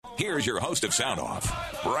Here's your host of Sound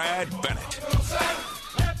Off, Brad Bennett.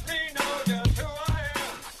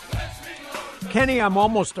 Kenny, I'm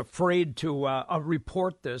almost afraid to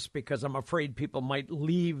report this because I'm afraid people might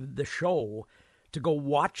leave the show to go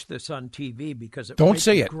watch this on TV because it Don't might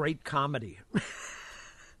say be it. Great comedy.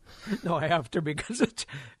 No, I have to because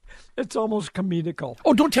it's almost comedical.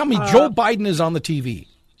 Oh, don't tell me Joe Biden is on the TV.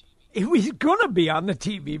 He's going to be on the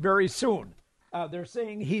TV very soon. They're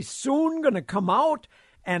saying he's soon going to come out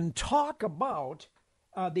and talk about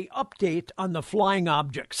the update on the flying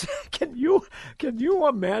objects. Can you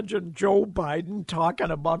imagine Joe Biden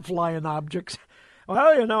talking about flying objects?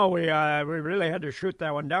 Well, we really had to shoot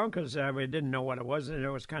that one down because we didn't know what it was. And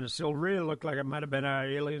it was kind of silvery. It looked like it might have been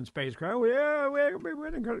an alien spacecraft. We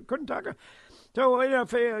couldn't talk. So,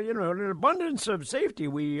 for an abundance of safety,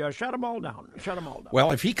 we shut them all down.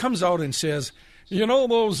 Well, if he comes out and says,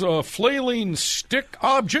 those flailing stick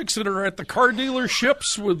objects that are at the car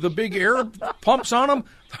dealerships with the big air pumps on them,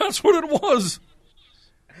 that's what it was.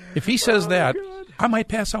 If he says that, God. I might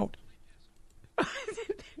pass out. It's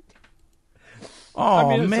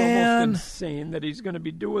almost insane that he's going to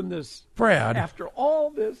be doing this, Brad, after all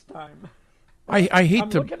this time. I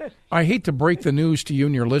hate to break the news to you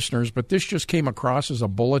and your listeners, but this just came across as a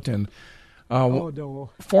bulletin. No.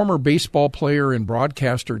 Former baseball player and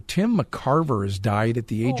broadcaster Tim McCarver has died at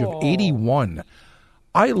the age of 81.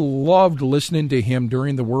 I loved listening to him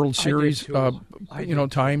during the World Series,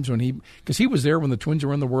 times when because he was there when the Twins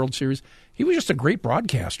were in the World Series. He was just a great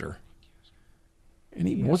broadcaster. And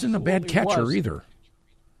he wasn't a bad catcher either.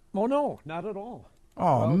 Oh, no, not at all.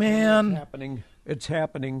 Oh, man. It's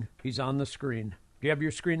happening. He's on the screen. Do you have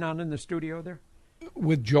your screen on in the studio there?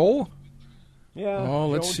 With Joe? Yeah. Oh,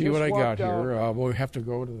 let's see what I got here. We'll have to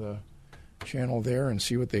go to the channel there and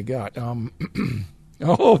see what they got.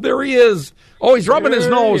 Oh, there he is. Oh, he's rubbing his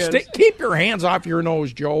nose. Keep your hands off your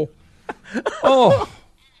nose, Joe. Oh.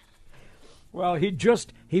 Well, he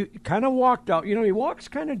kind of walked out. He walks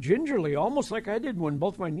kind of gingerly, almost like I did when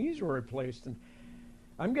both my knees were replaced. And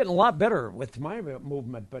I'm getting a lot better with my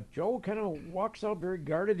movement. But Joe kind of walks out very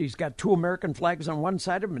guarded. He's got 2 American flags on one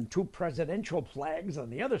side of him and 2 presidential flags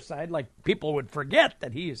on the other side, like people would forget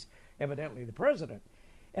that he's evidently the president.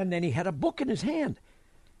 And then he had a book in his hand.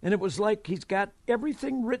 And it was like he's got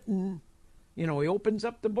everything written. He opens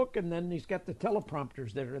up the book, and then he's got the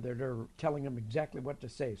teleprompters that are telling him exactly what to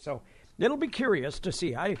say. So it'll be curious to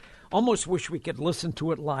see. I almost wish we could listen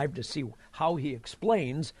to it live to see how he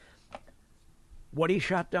explains what he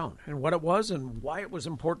shot down and what it was and why it was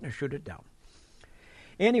important to shoot it down.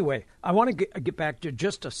 Anyway, I want to get back to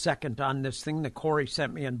just a second on this thing that Corey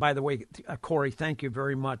sent me. And by the way, Corey, thank you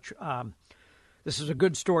very much. This is a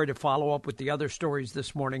good story to follow up with the other stories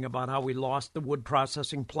this morning about how we lost the wood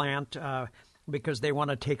processing plant because they want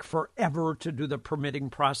to take forever to do the permitting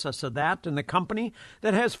process of that. And the company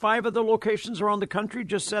that has 5 other locations around the country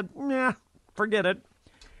just said, nah, forget it.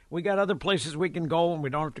 We got other places we can go, and we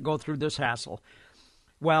don't have to go through this hassle.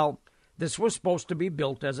 Well, this was supposed to be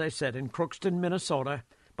built, as I said, in Crookston, Minnesota.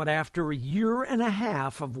 But after a year and a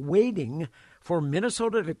half of waiting for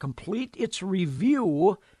Minnesota to complete its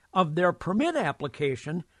review of their permit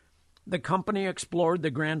application, the company explored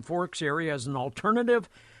the Grand Forks area as an alternative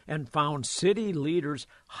and found city leaders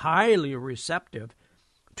highly receptive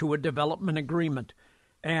to a development agreement.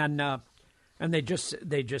 And they just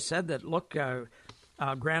said that, look,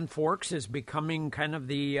 Grand Forks is becoming kind of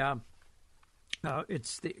the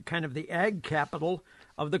ag capital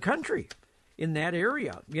of the country in that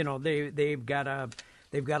area. They've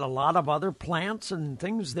got a lot of other plants and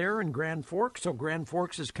things there in Grand Forks, so Grand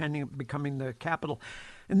Forks is kind of becoming the capital.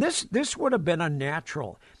 And this would have been a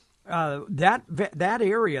natural that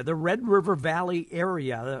area, the Red River Valley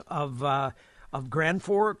area of Grand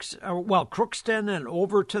Forks, Crookston, and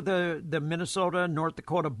over to the Minnesota North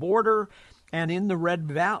Dakota border, and in the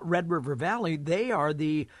Red River Valley, they are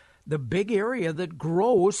the big area that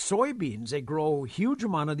grows soybeans. They grow a huge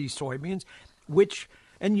amount of these soybeans,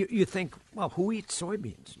 and you think, well, who eats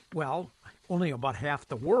soybeans? Well, only about half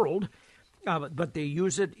the world, but they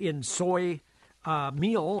use it in soy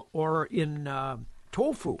meal or in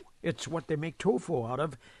tofu. It's what they make tofu out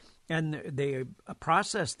of, and they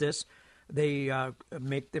process this. They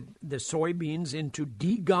make the soybeans into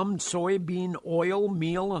degummed soybean oil,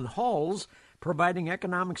 meal, and hulls, providing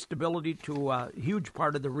economic stability to a huge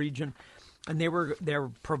part of the region. And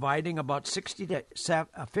they're providing about 50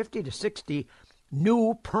 to 60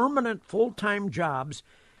 new permanent full-time jobs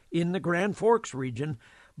in the Grand Forks region.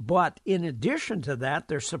 But in addition to that,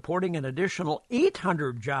 they're supporting an additional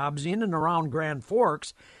 800 jobs in and around Grand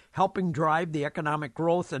Forks, helping drive the economic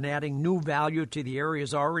growth and adding new value to the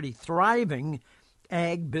area's already thriving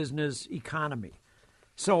ag business economy.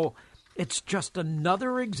 So it's just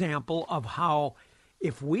another example of how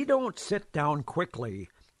if we don't sit down quickly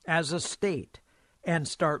as a state and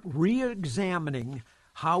start re-examining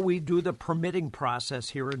how we do the permitting process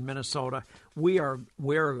here in Minnesota, we're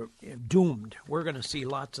doomed. We're going to see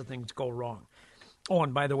lots of things go wrong. Oh,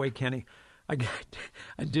 and by the way, Kenny, I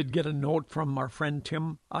did get a note from our friend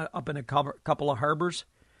Tim up in a couple of harbors.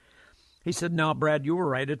 He said, "No, Brad, you were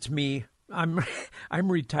right. It's me. I'm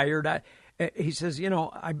retired." He says,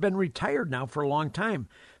 "I've been retired now for a long time.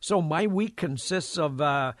 So my week consists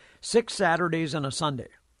of 6 Saturdays and a Sunday.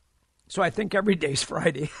 So I think every day's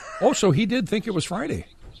Friday." Oh, so he did think it was Friday.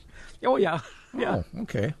 Oh, yeah. Yeah. Oh,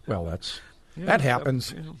 okay. Well, that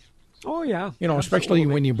happens. Oh, yeah. Especially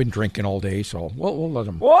when you've been drinking all day. So we'll let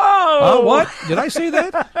him. Whoa! What? Did I say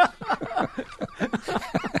that?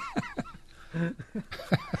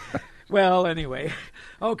 Well, anyway.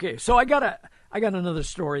 Okay, so I got another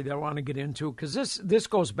story that I want to get into, because this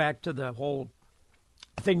goes back to the whole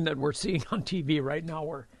thing that we're seeing on TV right now,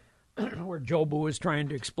 where Jobu is trying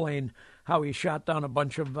to explain how he shot down a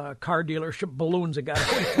bunch of car dealership balloons that got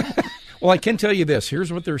away. Well, I can tell you this.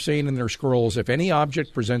 Here's what they're saying in their scrolls. If any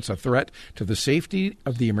object presents a threat to the safety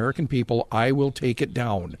of the American people, I will take it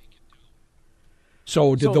down.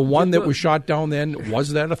 So did the one that was shot down then,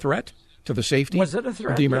 was that a threat to the safety was it a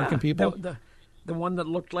threat? of the American people? The one that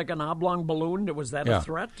looked like an oblong balloon, was that a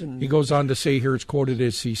threat? And he goes on to say here, it's quoted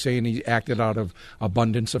as he's saying he acted out of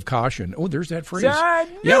abundance of caution. Oh, there's that phrase. I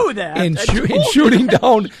knew that. And shooting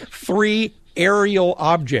down 3 aerial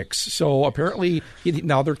objects. So apparently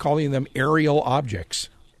now they're calling them aerial objects.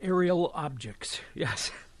 Aerial objects,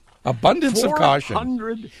 yes. Abundance of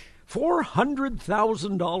caution.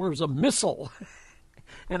 $400,000 a missile.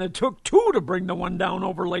 And it took 2 to bring the one down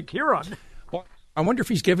over Lake Huron. Well, I wonder if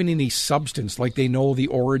he's giving any substance, like they know the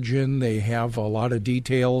origin, they have a lot of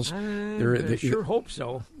details. I sure hope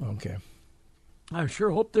so. Okay. I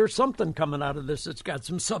sure hope there's something coming out of this that's got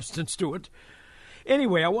some substance to it.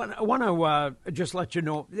 Anyway, I want to just let you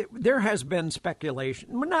know, there has been speculation,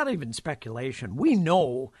 well, not even speculation. We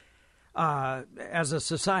know, as a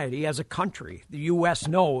society, as a country, the U.S.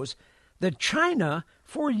 knows that China,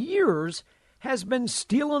 for years, has been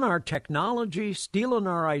stealing our technology, stealing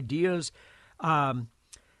our ideas.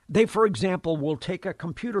 They, for example, will take a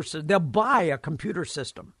computer system. They'll buy a computer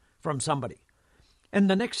system from somebody. And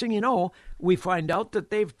the next thing you know, we find out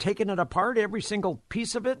that they've taken it apart, every single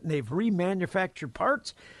piece of it, and they've remanufactured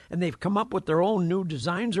parts, and they've come up with their own new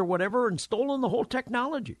designs or whatever and stolen the whole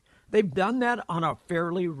technology. They've done that on a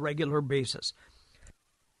fairly regular basis.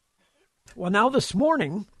 Well, now this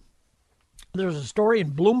morning, there's a story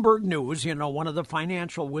in Bloomberg News, one of the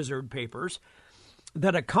financial wizard papers,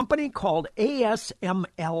 that a company called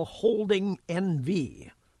ASML Holding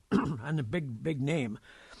NV, and a big name.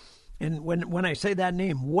 And when I say that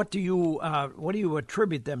name, what do you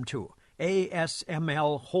attribute them to?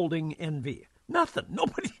 ASML Holding NV. Nothing.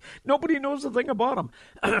 Nobody knows a thing about them.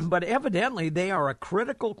 But evidently, they are a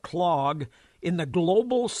critical clog in the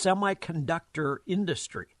global semiconductor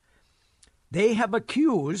industry. They have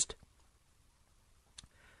accused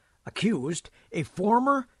a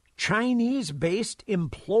former Chinese-based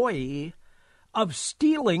employee of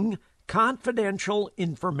stealing confidential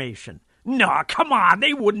information. No, come on,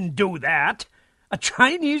 they wouldn't do that. A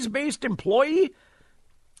Chinese-based employee?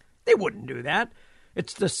 They wouldn't do that.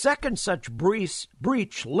 It's the second such breach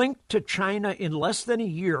linked to China in less than a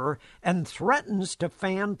year and threatens to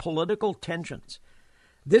fan political tensions.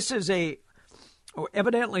 This is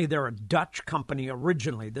evidently they're a Dutch company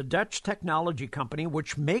originally, the Dutch technology company,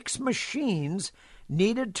 which makes machines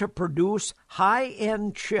needed to produce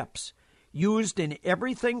high-end chips used in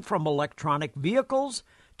everything from electronic vehicles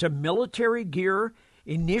to military gear,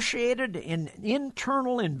 initiated an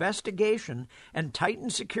internal investigation and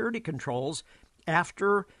tightened security controls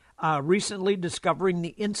after recently discovering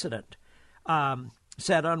the incident.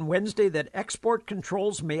 Said on Wednesday that export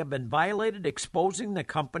controls may have been violated, exposing the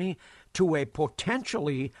company to a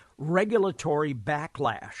potentially regulatory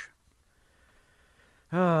backlash.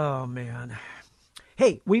 Oh, man.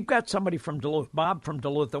 Hey, we've got somebody from Duluth, Bob from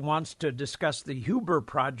Duluth, that wants to discuss the Huber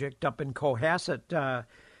project up in Cohasset.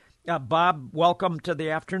 Bob, welcome to the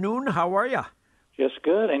afternoon. How are you? Just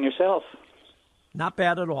good. And yourself? Not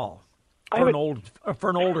bad at all. For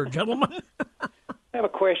an older gentleman. I have a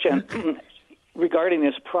question regarding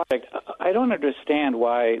this project. I don't understand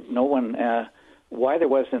why no one, why there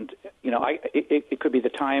wasn't, it could be the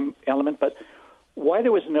time element, but why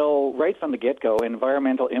there was no, right from the get-go,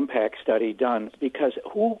 environmental impact study done, because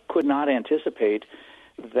who could not anticipate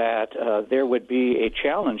that there would be a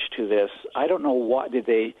challenge to this? I don't know what, did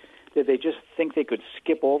they Did they just think they could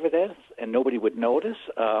skip over this and nobody would notice?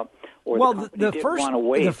 Or well, the company didn't want to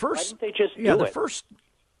wait? Why didn't they just do the it?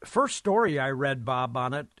 First story I read, Bob,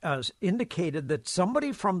 on it indicated that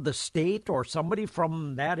somebody from the state or somebody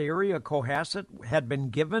from that area, Cohasset, had been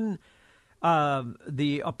given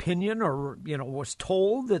the opinion or, was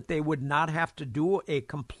told that they would not have to do a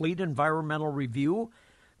complete environmental review,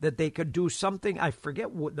 that they could do something. I forget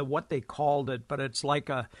what they called it, but it's like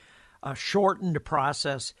a shortened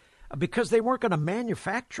process because they weren't going to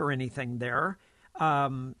manufacture anything there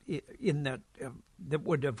that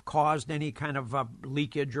would have caused any kind of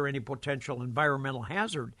leakage or any potential environmental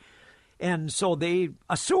hazard. And so they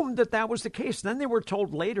assumed that was the case. Then they were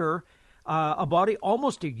told later,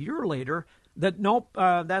 almost a year later, that nope,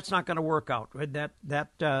 that's not going to work out.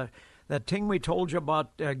 That thing we told you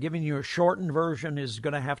about giving you a shortened version is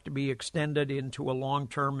going to have to be extended into a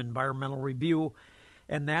long-term environmental review.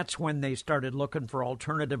 And that's when they started looking for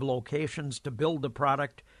alternative locations to build the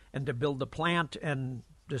product and to build the plant, and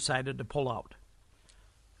decided to pull out.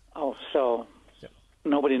 Oh, so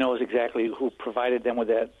nobody knows exactly who provided them with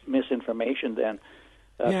that misinformation then.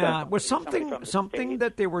 It was something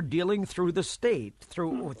that they were dealing through the state,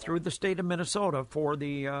 through the state of Minnesota for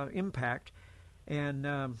the impact,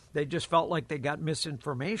 and they just felt like they got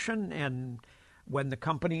misinformation. And when the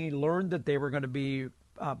company learned that they were going to be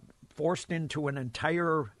forced into an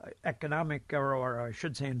entire economic, or I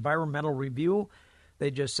should say environmental review, they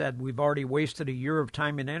just said, we've already wasted a year of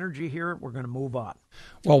time and energy here. We're going to move on.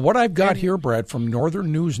 Well, what I've got here, Brad, from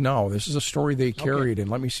Northern News Now, this is a story they carried, and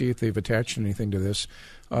let me see if they've attached anything to this.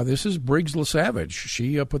 This is Briggs LaSavage.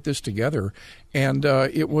 She put this together, and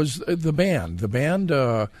it was the band. The band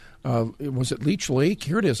was at Leech Lake.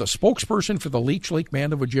 Here it is. A spokesperson for the Leech Lake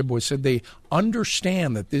Band of Ojibwa said they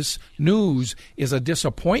understand that this news is a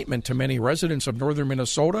disappointment to many residents of northern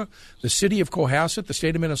Minnesota, the city of Cohasset, the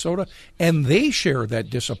state of Minnesota, and they share that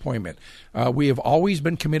disappointment. We have always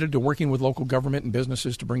been committed to working with local government and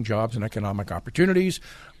businesses to bring jobs and economic opportunities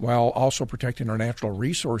while also protecting our natural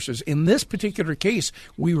resources. In this particular case,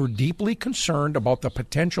 we were deeply concerned about the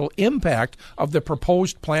potential impact of the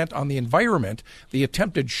proposed plant on the environment, the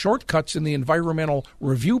attempted shortcuts in the environmental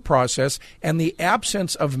review process, and the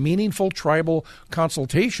absence of meaningful tribal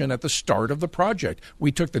consultation at the start of the project.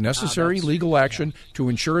 We took the necessary legal action to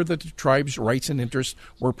ensure that the tribe's rights and interests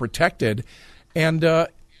were protected. And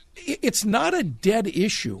it's not a dead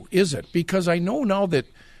issue, is it? Because I know now that,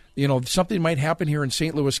 something might happen here in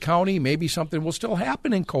St. Louis County. Maybe something will still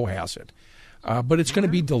happen in Cohasset. But it's going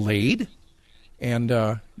to be delayed, and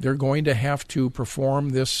they're going to have to perform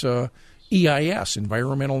this EIS,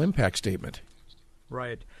 Environmental Impact Statement.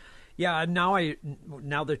 Right. Yeah, now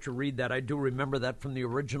that you read that, I do remember that from the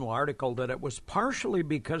original article, that it was partially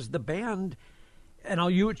because the band, and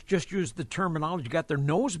I'll just use the terminology, got their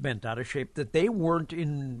nose bent out of shape, that they weren't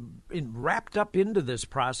wrapped up into this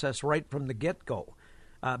process right from the get-go.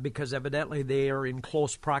 Because evidently they are in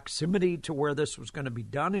close proximity to where this was going to be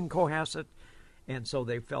done in Cohasset, and so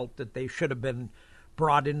they felt that they should have been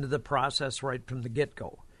brought into the process right from the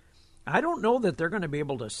get-go. I don't know that they're going to be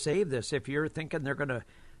able to save this. If you're thinking they're going to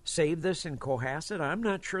save this in Cohasset, I'm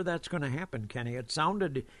not sure that's going to happen, Kenny. It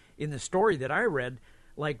sounded in the story that I read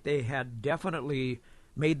like they had definitely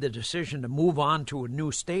made the decision to move on to a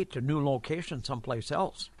new state, a new location someplace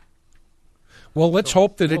else. Well, let's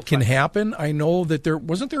hope that it can happen. I know that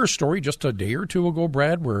wasn't there a story just a day or two ago,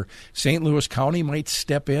 Brad, where St. Louis County might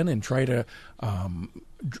step in and try to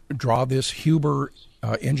draw this Huber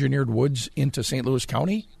engineered woods into St. Louis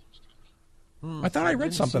County? I thought I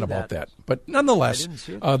read something about that. But nonetheless,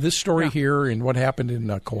 this story here and what happened in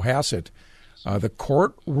Cohasset, the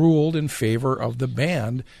court ruled in favor of the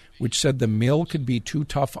band, which said the mill could be too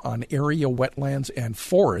tough on area wetlands and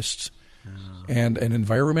forests. And an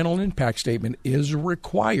environmental impact statement is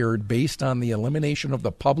required based on the elimination of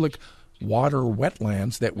the public water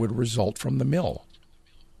wetlands that would result from the mill.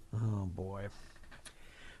 Oh, boy.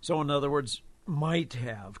 So, in other words, might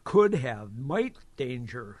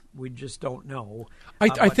danger. We just don't know.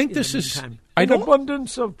 I think this is an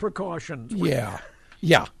abundance of precautions.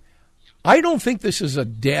 Yeah. I don't think this is a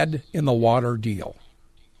dead in the water deal.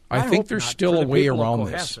 I think there's still a way around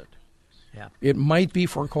this. Yeah. It might be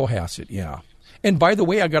for Cohasset, yeah. And by the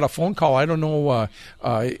way, I got a phone call. I don't know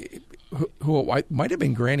who it might have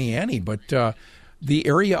been Granny Annie, but the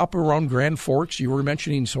area up around Grand Forks, you were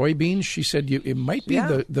mentioning soybeans. She said it might be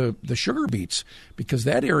the sugar beets, because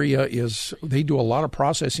that area they do a lot of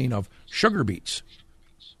processing of sugar beets.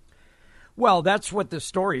 Well, that's what the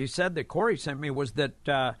story said that Corey sent me, was that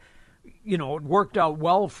it worked out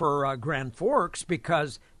well for Grand Forks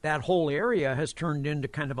because that whole area has turned into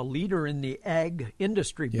kind of a leader in the ag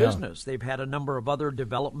industry business. They've had a number of other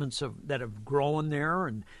developments that have grown there,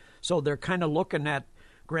 and so they're kind of looking at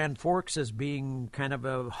Grand Forks as being kind of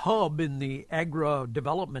a hub in the agri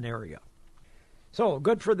development area. So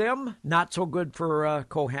good for them, not so good for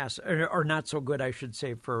Cohasset, or not so good, I should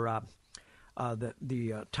say, for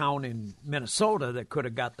the town in Minnesota that could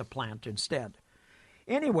have got the plant instead.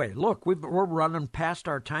 Anyway, look, we're running past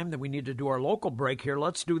our time that we need to do our local break here.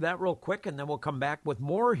 Let's do that real quick, and then we'll come back with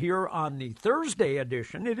more here on the Thursday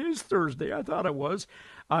edition. It is Thursday, I thought it was,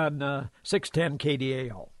 on 610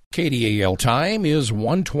 KDAL. KDAL time is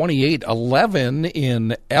 1:28:11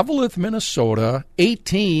 in Eveleth, Minnesota,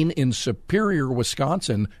 18 in Superior,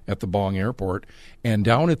 Wisconsin at the Bong Airport, and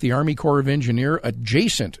down at the Army Corps of Engineers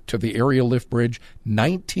adjacent to the area lift bridge,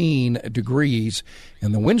 19 degrees.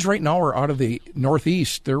 And the winds right now are out of the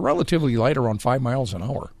northeast. They're relatively light, around 5 miles an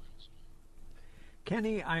hour.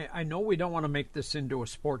 Kenny, I know we don't want to make this into a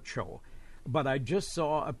sports show, but I just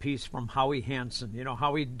saw a piece from Howie Hansen. You know,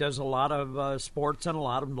 Howie does a lot of sports and a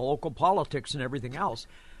lot of local politics and everything else.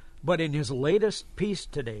 But in his latest piece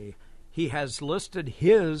today, he has listed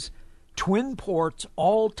his Twin Ports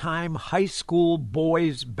all-time high school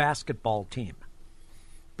boys basketball team.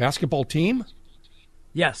 Basketball team?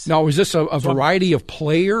 Yes. Now, is this a variety of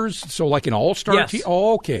players? So like an all-star team?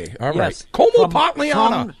 Oh, okay. All right. Como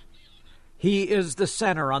Pontliana. He is the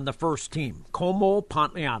center on the first team, Como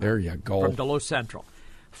Pontliana. There you go. From Duluth Central.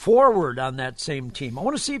 Forward on that same team. I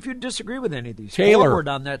want to see if you disagree with any of these. Taylor. Forward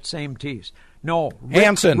on that same team. No.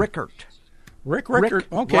 Hansen. Rickert. Rick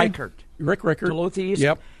Rickert. Okay. Reichert. Rick Rickert. Duluth East.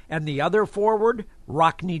 Yep. And the other forward,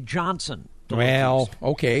 Rockney Johnson. Well,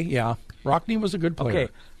 okay, yeah. Rockney was a good player.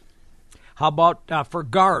 Okay. How about for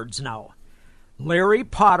guards now? Larry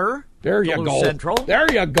Potter. There you Duluth go. Central.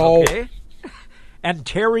 There you go. Okay. And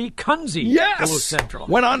Terry Kunze. Yes. Duluth Central.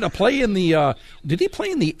 Went on to play in the, did he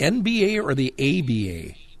play in the NBA or the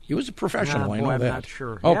ABA? He was a professional, I know that. I'm not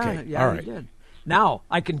sure. Okay, yeah, all right. He did. Now,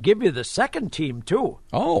 I can give you the second team, too.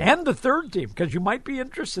 Oh. And the third team, because you might be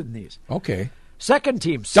interested in these. Okay. Second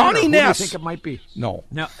team, center. Donnie Who do you Ness. think it might be? No.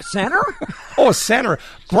 Center? Oh, center.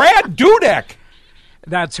 Brad Dudek.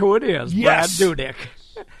 That's who it is, Yes. Brad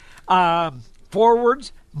Dudek.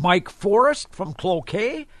 Forwards, Mike Forrest from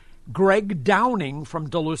Cloquet, Greg Downing from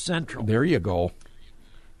Duluth Central. There you go.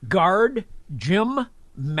 Guard, Jim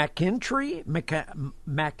McIntry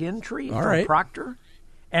All from right. Proctor,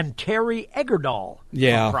 and Terry Eggerdahl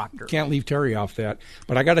Yeah, from Proctor. can't leave Terry off that.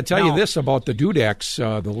 But I got to tell you this about the Dudeks.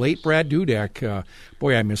 The late Brad Dudek,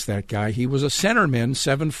 boy, I miss that guy. He was a centerman,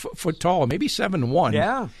 7 foot tall, maybe 7'1".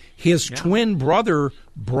 Yeah. His twin brother,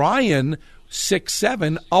 Brian,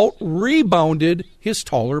 6'7", out-rebounded his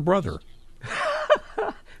taller brother.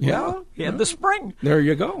 Yeah. Well, he had the spring. There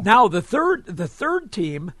you go. Now, the third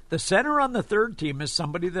team, the center on the third team is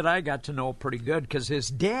somebody that I got to know pretty good because his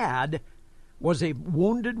dad was a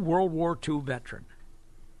wounded World War II veteran.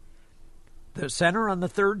 The center on the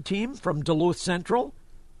third team from Duluth Central,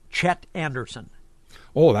 Chet Anderson.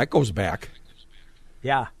 Oh, that goes back.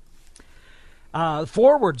 Yeah.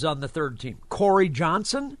 Forwards on the third team, Corey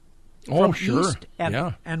Johnson Oh, from sure. East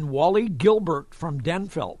Yeah. and Wally Gilbert from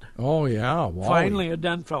Denfeld. Oh, yeah. Wally. Finally a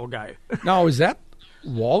Denfeld guy. Now, is that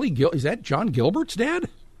is that John Gilbert's dad?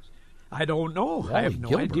 I don't know. I have no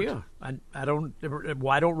Gilbert. idea. I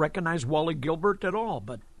don't recognize Wally Gilbert at all,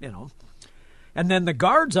 but, you know. And then the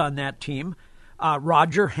guards on that team,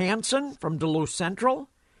 Roger Hansen from Duluth Central.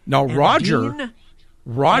 Now, and Roger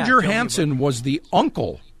tell me Hansen was the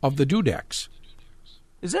uncle of the Dudeks.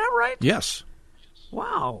 Is that right? Yes.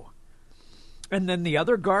 Wow. And then the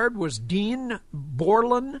other guard was Dean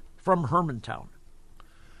Borland from Hermantown.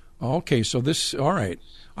 Okay, so this, all right.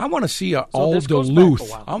 I want to see an So all this goes back a Duluth.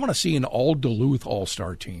 while. I want to see an all Duluth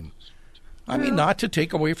all-star team. I mean, not to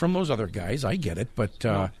take away from those other guys. I get it, but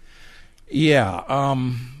yeah.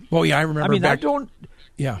 Well, yeah, I remember. I mean, back,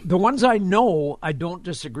 Yeah. The ones I know, I don't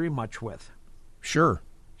disagree much with. Sure.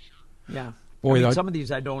 Yeah. Boy, I mean, that- some of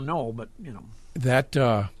these I don't know, but, you know. That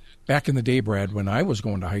back in the day, Brad, when I was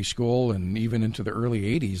going to high school and even into the early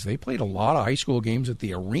 80s, they played a lot of high school games at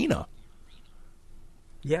the arena.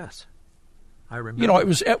 Yes. I remember. You know, it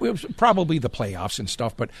was probably the playoffs and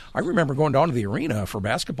stuff, but I remember going down to the arena for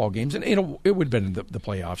basketball games, and it would have been the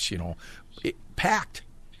playoffs, you know, packed.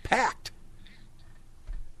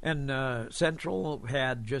 And Central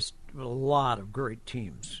had just a lot of great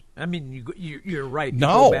teams. I mean, you're right. You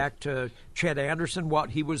go back to Chet Anderson.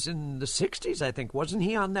 He was in the 60s, I think. Wasn't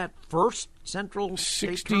he on that first Central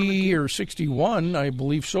State 60 or 61, I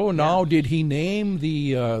believe so. Now, did he name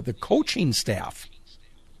the coaching staff?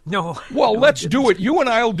 No. Well, No, let's he do it. You and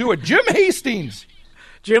I'll do it. Jim Hastings.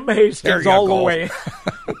 Jim Hastings all the way.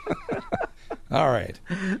 All right.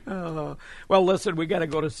 Well, listen, we got to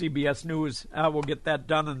go to CBS News. We'll get that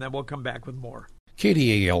done, and then we'll come back with more.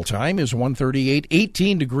 KDAL time is 1:38,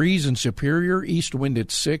 18 degrees in Superior, east wind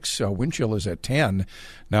at 6, wind chill is at 10.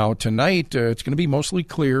 Now, tonight, it's going to be mostly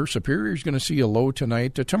clear. Superior is going to see a low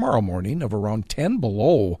tonight, tomorrow morning of around 10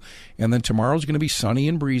 below. And then tomorrow's going to be sunny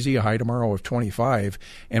and breezy, a high tomorrow of 25.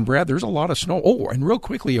 And, Brad, there's a lot of snow. Oh, and real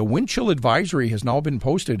quickly, a wind chill advisory has now been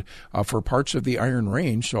posted for parts of the Iron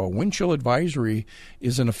Range. So a wind chill advisory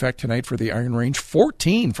is in effect tonight for the Iron Range,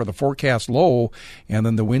 14 for the forecast low. And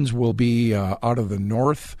then the winds will be out of the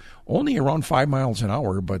north, only around 5 miles an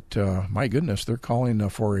hour. But, my goodness, they're calling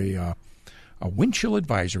for a wind chill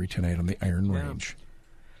advisory tonight on the Iron Range.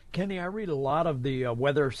 Kenny, I read a lot of the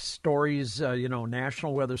weather stories,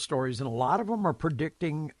 national weather stories, and a lot of them are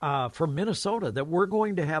predicting for Minnesota that we're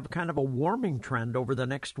going to have kind of a warming trend over the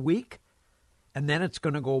next week, and then it's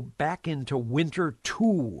going to go back into winter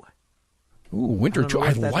 2. Ooh, winter 2.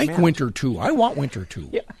 I like winter 2. I want winter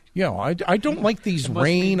 2. Yeah. I don't like these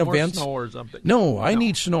rain events. Snow or something. No, I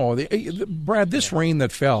need snow. Brad, this rain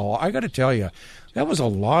that fell, I got to tell you, that was a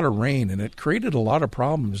lot of rain, and it created a lot of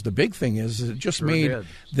problems. The big thing is it just made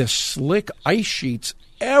this slick ice sheets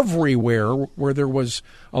everywhere where there was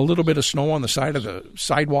a little bit of snow on the side of the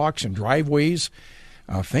sidewalks and driveways.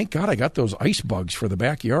 Thank God I got those ice bugs for the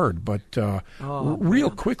backyard. But real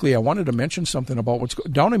quickly, I wanted to mention something about what's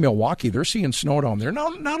down in Milwaukee. They're seeing snow down there.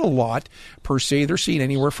 Not a lot per se. They're seeing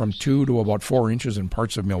anywhere from 2 to about 4 inches in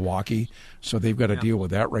parts of Milwaukee. So they've got to deal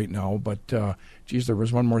with that right now. But, there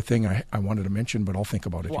was one more thing I wanted to mention, but I'll think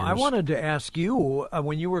about it. Well, I wanted to ask you,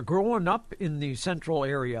 when you were growing up in the central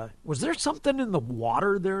area, was there something in the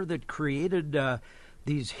water there that created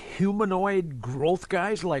these humanoid growth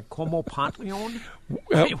guys like Como Pantaleon?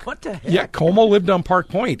 What the heck? Yeah, Como lived on Park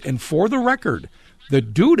Point. And for the record, the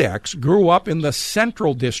Dudeks grew up in the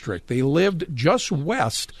Central District. They lived just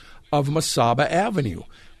west of Mesaba Avenue.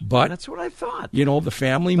 But that's what I thought. The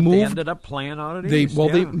family moved. They ended up playing out at East.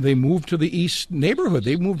 They moved to the East neighborhood.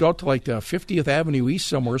 They moved out to like 50th Avenue East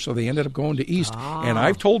somewhere, so they ended up going to East. And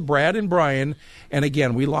I've told Brad and Brian, and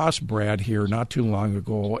again, we lost Brad here not too long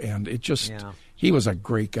ago, and it just... Yeah. He was a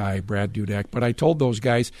great guy, Brad Dudek. But I told those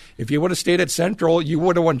guys, if you would have stayed at Central, you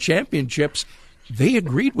would have won championships. They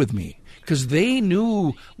agreed with me because they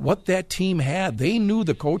knew what that team had. They knew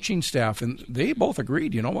the coaching staff, and they both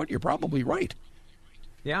agreed, you know what, you're probably right.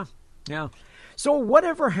 Yeah. So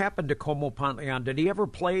whatever happened to Como Pantaleon? Did he ever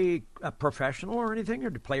play professional or anything, or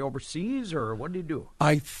did he play overseas, or what did he do?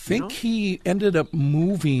 I think he ended up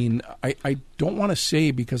moving. I don't want to say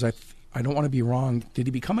because I don't want to be wrong. Did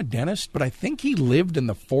he become a dentist? But I think he lived in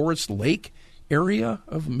the Forest Lake area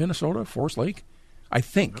of Minnesota, Forest Lake. I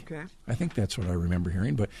think. Okay. I think that's what I remember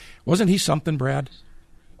hearing. But wasn't he something, Brad?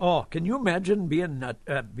 Oh, can you imagine being a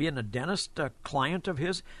dentist, a client of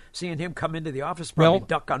his, seeing him come into the office, probably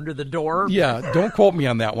duck under the door? Yeah, don't quote me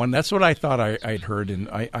on that one. That's what I thought I'd heard, and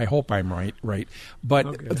I hope I'm right.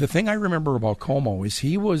 But the thing I remember about Como is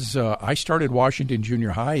he was, I started Washington Junior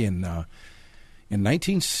High in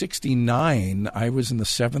 1969. I was in the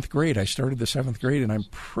 7th grade. I started the 7th grade, and I'm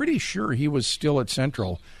pretty sure he was still at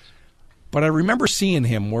Central. But I remember seeing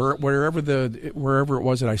him wherever it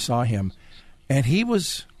was that I saw him, and he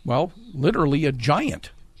was, literally a giant.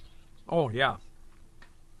 Oh yeah.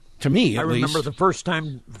 To me, at least. I remember the first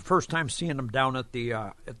time seeing him down at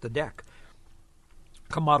the deck.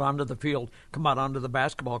 Come out onto the field, come out onto the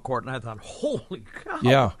basketball court, and I thought, holy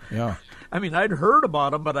cow. Yeah. I mean, I'd heard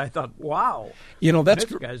about him, but I thought, wow, this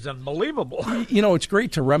guy's unbelievable. It's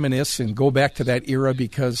great to reminisce and go back to that era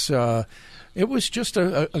because it was just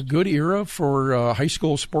a good era for high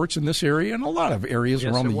school sports in this area and a lot of areas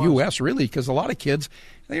around the U.S., really, because a lot of kids,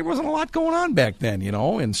 there wasn't a lot going on back then,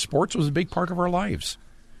 and sports was a big part of our lives.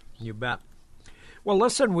 You bet. Well,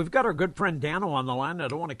 listen, we've got our good friend Dano on the line. I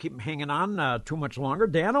don't want to keep him hanging on too much longer.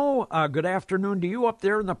 Dano, good afternoon to you up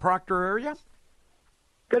there in the Proctor area.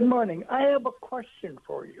 Good morning. I have a question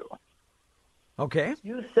for you. Okay.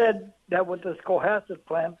 You said that with this Cohasset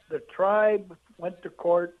plant, the tribe went to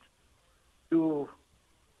court to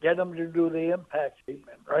get them to do the impact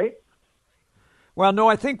statement, right? Well, no,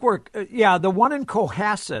 I think the one in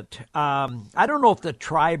Cohasset, I don't know if the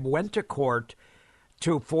tribe went to court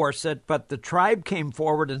to force it, but the tribe came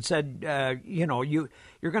forward and said,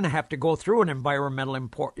 you're going to have to go through an environmental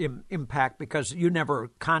impact because you never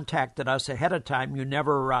contacted us ahead of time. You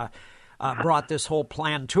never brought this whole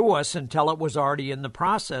plan to us until it was already in the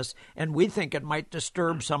process, and we think it might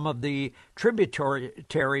disturb some of the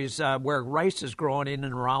tributaries where rice is growing in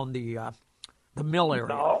and around the mill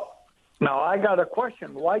area. Now, I got a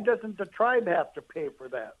question. Why doesn't the tribe have to pay for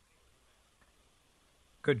that?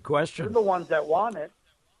 Good question. They're the ones that want it.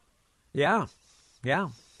 Yeah.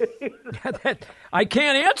 I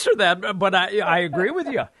can't answer that, but I agree with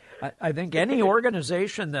you. I think any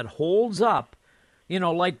organization that holds up,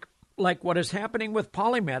 like what is happening with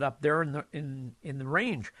PolyMed up there in the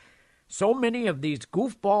range. So many of these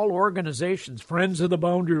goofball organizations, Friends of the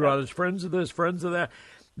Boundary Runners, Friends of this, Friends of that,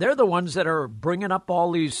 they're the ones that are bringing up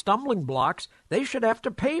all these stumbling blocks. They should have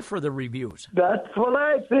to pay for the reviews. That's what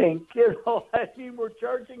I think. I mean, we're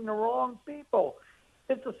charging the wrong people.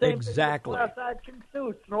 It's the same thing with class action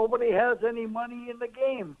suits. Nobody has any money in the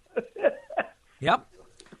game. Yep.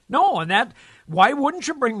 No, and why wouldn't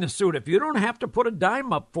you bring the suit? If you don't have to put a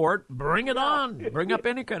dime up for it, bring it on. Bring up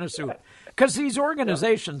any kind of suit. Because these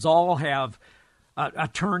organizations all have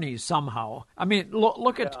attorneys somehow. I mean,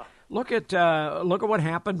 look at what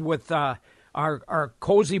happened with our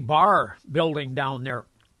Cozy Bar building down there.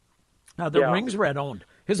 The Ringsred owned.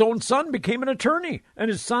 His own son became an attorney, and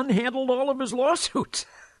his son handled all of his lawsuits.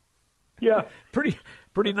 Yeah.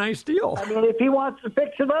 Pretty nice deal. I mean, if he wants to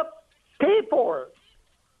fix it up, pay for it.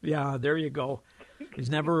 Yeah, there you go. He's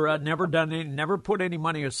never put any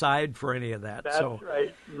money aside for any of that. That's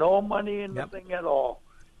right. No money in the thing at all.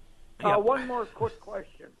 One more quick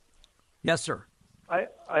question. Yes, sir.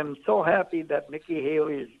 I'm so happy that Nikki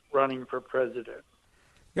Haley is running for president.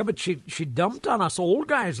 Yeah, but she dumped on us old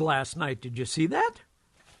guys last night. Did you see that?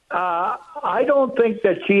 I don't think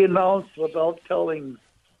that she announced without telling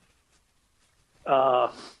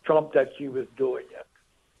Trump that she was doing it.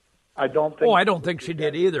 I don't think she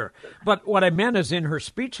did either. But what I meant is in her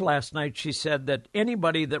speech last night, she said that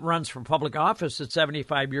anybody that runs for public office at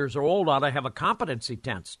 75 years old ought to have a competency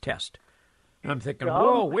test. And I'm thinking,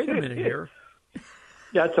 whoa, wait a minute here.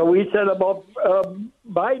 That's what we said about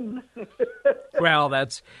Biden. Well,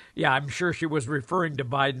 I'm sure she was referring to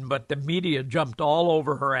Biden, but the media jumped all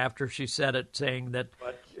over her after she said it, saying that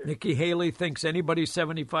Nikki Haley thinks anybody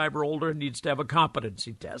 75 or older needs to have a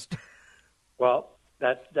competency test. Well,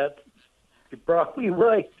 that's you're probably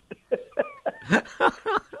right.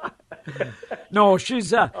 No,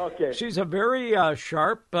 she's a very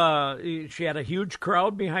sharp. She had a huge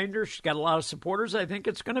crowd behind her. She's got a lot of supporters. I think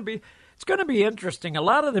it's going to be interesting. A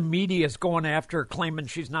lot of the media is going after her, claiming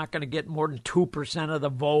she's not going to get more than 2% of the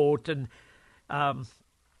vote, and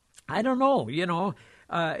I don't know.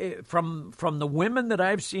 From the women that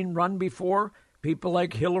I've seen run before, people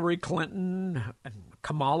like Hillary Clinton and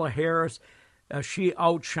Kamala Harris. She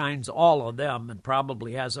outshines all of them and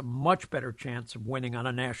probably has a much better chance of winning on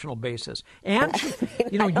a national basis. And she,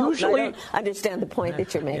 usually I don't understand the point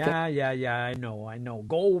that you're making. Yeah. I know.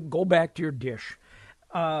 Go back to your dish,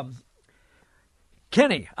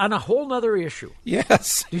 Kenny. On a whole nother issue.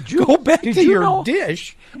 Yes. Did you go back to your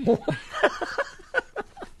dish? Well,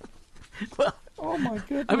 oh my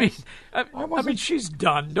goodness! I mean, she's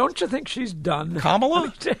done. Don't you think she's done,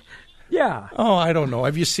 Kamala? Yeah. Oh, I don't know.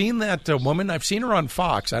 Have you seen that woman? I've seen her on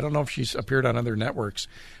Fox. I don't know if she's appeared on other networks,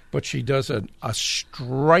 but she does a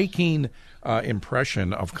striking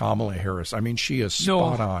impression of Kamala Harris. I mean, she is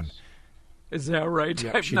spot on. Is that right?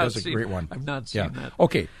 Yeah, she does a great one. I've not seen that.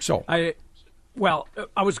 Okay, so. I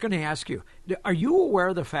was going to ask you, are you aware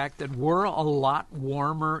of the fact that we're a lot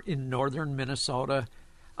warmer in northern Minnesota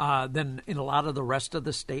than in a lot of the rest of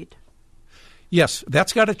the state? Yes,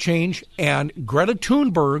 that's got to change, and Greta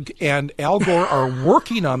Thunberg and Al Gore are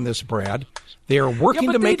working on this, Brad. They are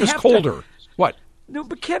working to make us colder. What? No,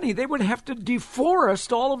 but Kenny, they would have to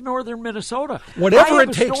deforest all of northern Minnesota. Whatever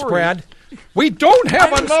it takes, Brad. We don't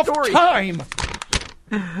have enough time.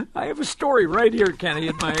 I have a story right here, Kenny,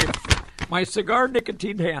 in my cigar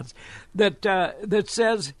nicotine hands that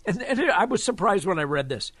says, and I was surprised when I read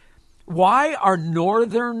this. Why are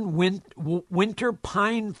northern winter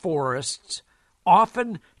pine forests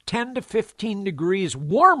often 10 to 15 degrees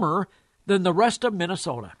warmer than the rest of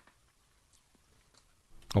Minnesota?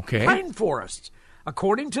 Okay. Pine forests.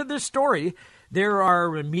 According to this story, there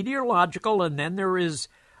are meteorological and then there is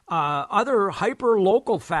other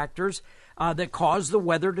hyper-local factors that cause the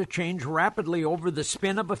weather to change rapidly over the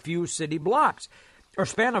span of a few city blocks.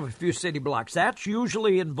 That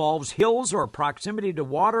usually involves hills or proximity to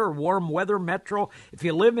water or warm weather metro. If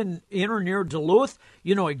you live in or near Duluth,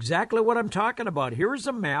 you know exactly what I'm talking about. Here's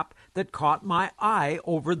a map that caught my eye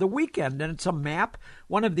over the weekend, and it's a map,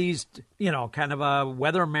 one of these, kind of a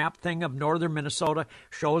weather map thing of northern Minnesota,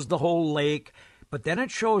 shows the whole lake, but then it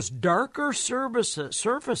shows darker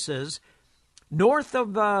surfaces north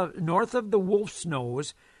of the Wolf's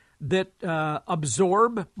Nose that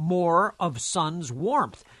absorb more of sun's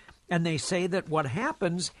warmth. And they say that what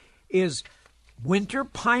happens is winter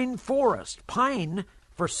pine forest. Pine,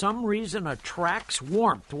 for some reason, attracts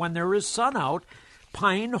warmth. When there is sun out,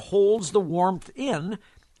 pine holds the warmth in.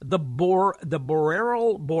 The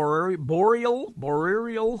boreal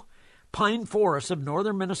pine forests of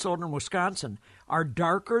northern Minnesota and Wisconsin are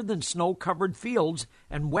darker than snow-covered fields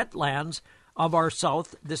and wetlands of our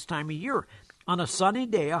south this time of year. On a sunny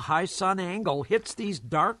day, a high sun angle hits these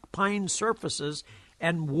dark pine surfaces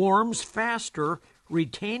and warms faster,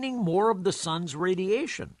 retaining more of the sun's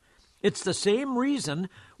radiation. It's the same reason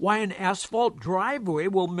why an asphalt driveway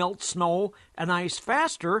will melt snow and ice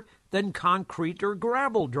faster than concrete or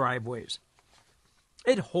gravel driveways.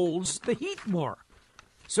 It holds the heat more.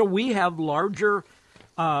 So we have larger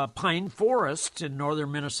pine forests in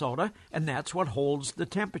northern Minnesota, and that's what holds the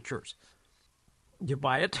temperatures. You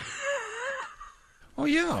buy it? Oh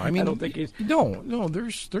yeah, I mean, I don't think he's... no.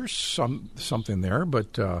 There's something there,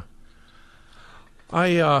 but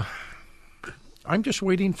I'm just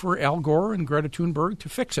waiting for Al Gore and Greta Thunberg to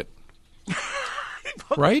fix it.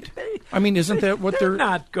 Right? I mean, isn't that what they're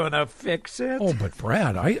not going to fix it? Oh, but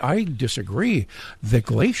Brad, I disagree. The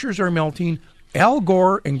glaciers are melting. Al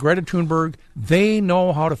Gore and Greta Thunberg, they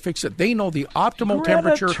know how to fix it. They know the optimal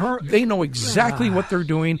temperature. They know exactly what they're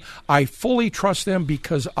doing. I fully trust them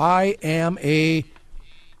because I am a...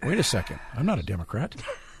 Wait a second. I'm not a Democrat.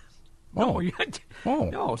 No,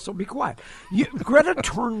 so be quiet. Greta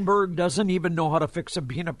Thunberg doesn't even know how to fix a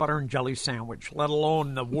peanut butter and jelly sandwich, let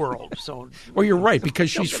alone the world. So, well, you're right, because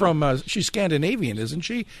she's Scandinavian, isn't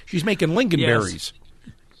she? She's making lingonberries. Yes.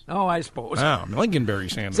 Oh, I suppose.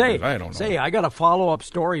 Lingonberry sandwiches. I don't know. I got a follow-up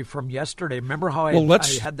story from yesterday. Remember how I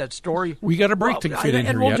had that story? We got a break to fit in here.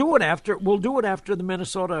 And we'll do it after. We'll do it after the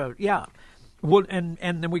Minnesota. Yeah, and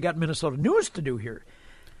then we got Minnesota news to do here.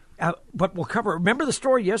 But we'll cover. Remember the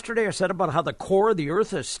story yesterday I said about how the core of the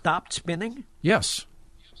Earth has stopped spinning? Yes.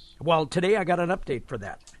 Well, today I got an update for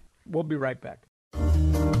that. We'll be right back.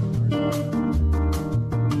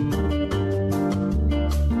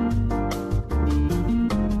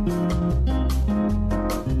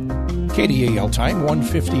 KDAL time,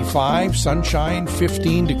 1:55, sunshine,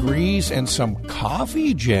 15 degrees, and some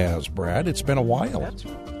coffee jazz, Brad. It's been a while.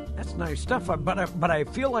 That's nice stuff, but I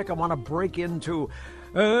feel like I want to break into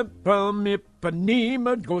from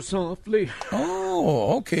Ipanema, go softly.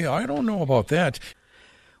 Oh, okay. I don't know about that.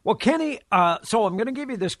 Well, Kenny, so I'm going to give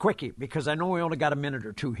you this quickie because I know we only got a minute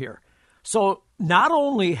or two here. So not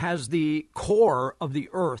only has the core of the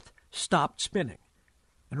Earth stopped spinning,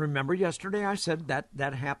 and remember yesterday I said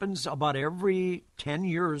that happens about every 10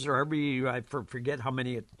 years or I forget how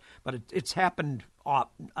many, but it's happened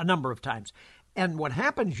a number of times. And what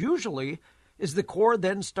happens usually is the core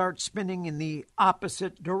then starts spinning in the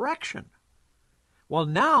opposite direction. Well,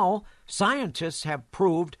 now scientists have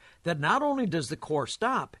proved that not only does the core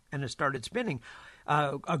stop and it started spinning,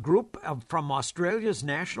 a group from Australia's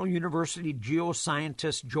National University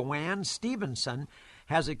geoscientist Joanne Stevenson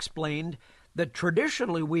has explained that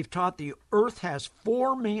traditionally we've taught the Earth has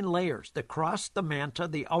four main layers: the crust, the manta,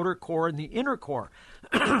 the outer core, and the inner core.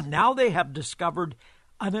 Now they have discovered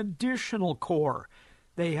an additional core.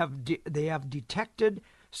 They have detected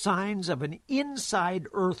signs of an inside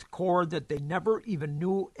Earth core that they never even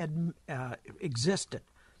knew existed.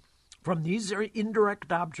 From these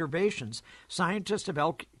indirect observations, scientists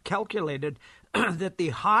have calculated that the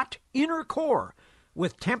hot inner core,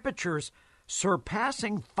 with temperatures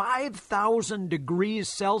surpassing 5,000 degrees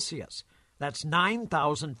Celsius, that's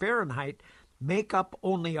 9,000 Fahrenheit, make up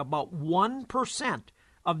only about 1%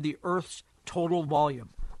 of the Earth's total volume.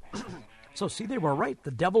 So see, they were right.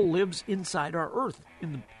 The devil lives inside our Earth,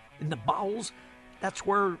 in the bowels. That's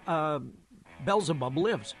where Beelzebub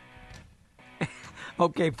lives.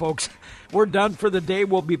 Okay, folks, we're done for the day.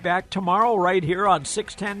 We'll be back tomorrow right here on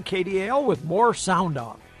 610 KDAL with more Sound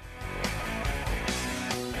Off.